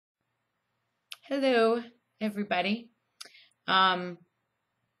Hello, everybody. I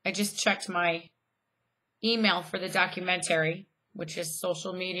just checked my email for the documentary, which is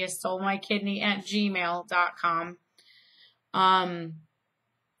socialmediastolemykidney@gmail.com.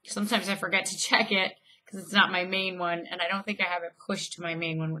 Sometimes I forget to check it because it's not my main one, and I don't think I have it pushed to my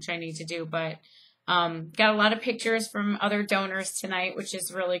main one, which I need to do. But got a lot of pictures from other donors tonight, which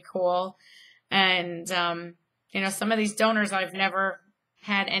is really cool. And some of these donors I've never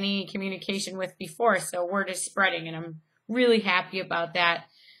had any communication with before, so word is spreading, and I'm really happy about that.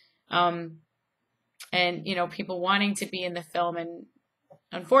 And people wanting to be in the film, and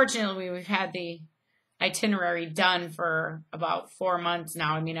unfortunately we've had the itinerary done for about 4 months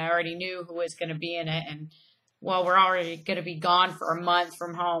now. I mean, I already knew who was going to be in it, and well, we're already going to be gone for a month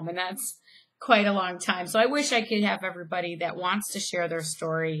from home, and that's quite a long time. So I wish I could have everybody that wants to share their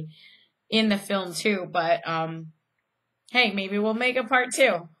story in the film too, but hey, maybe we'll make a part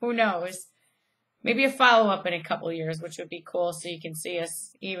 2. Who knows? Maybe a follow-up in a couple years, which would be cool, so you can see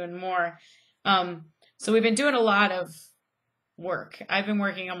us even more. So we've been doing a lot of work. I've been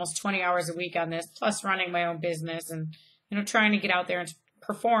working almost 20 hours a week on this, plus running my own business and, trying to get out there and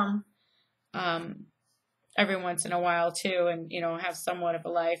perform every once in a while too, and, have somewhat of a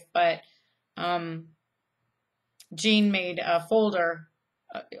life. But Jean made a folder,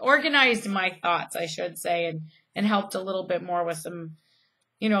 organized my thoughts, I should say, and helped a little bit more with some,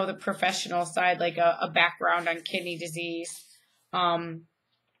 the professional side, like a background on kidney disease,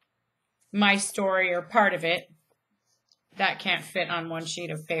 my story or part of it. That can't fit on one sheet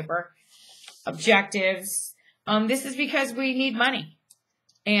of paper. Objectives. This is because we need money,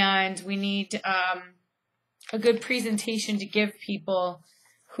 and we need a good presentation to give people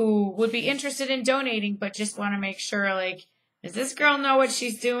who would be interested in donating, but just want to make sure, like, does this girl know what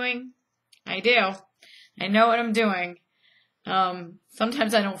she's doing? I do. I know what I'm doing.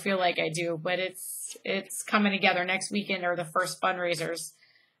 Sometimes I don't feel like I do, but it's coming together. Next weekend are the first fundraisers,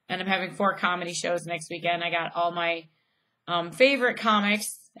 and I'm having 4 comedy shows next weekend. I got all my favorite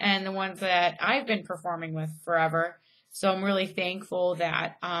comics and the ones that I've been performing with forever. So I'm really thankful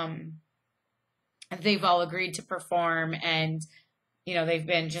that they've all agreed to perform, and they've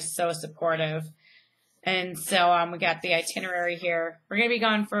been just so supportive. And so we got the itinerary here. We're going to be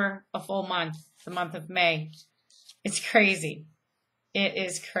gone for a full month, the month of May. It's crazy. It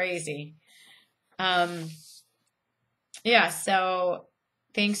is crazy. Yeah, so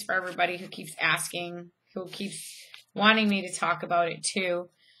thanks for everybody who keeps asking, who keeps wanting me to talk about it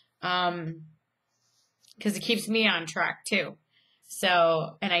too, because it keeps me on track too.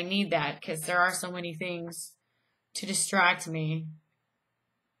 So, and I need that because there are so many things to distract me,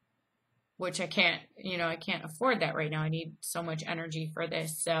 which I can't afford that right now. I need so much energy for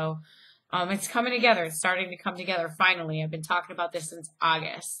this. So it's coming together. It's starting to come together finally. I've been talking about this since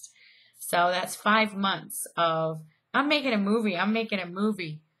August. So that's 5 months of, I'm making a movie.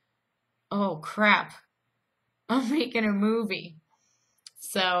 Oh, crap. I'm making a movie.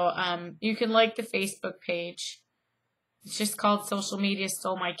 So you can like the Facebook page. It's just called Social Media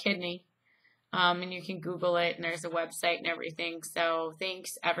Stole My Kidney. And you can Google it, and there's a website and everything. So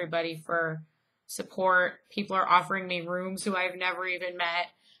thanks, everybody, for support. People are offering me rooms who I've never even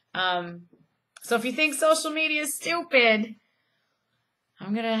met. So if you think social media is stupid,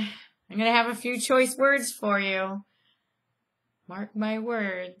 I'm gonna have a few choice words for you. Mark my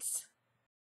words.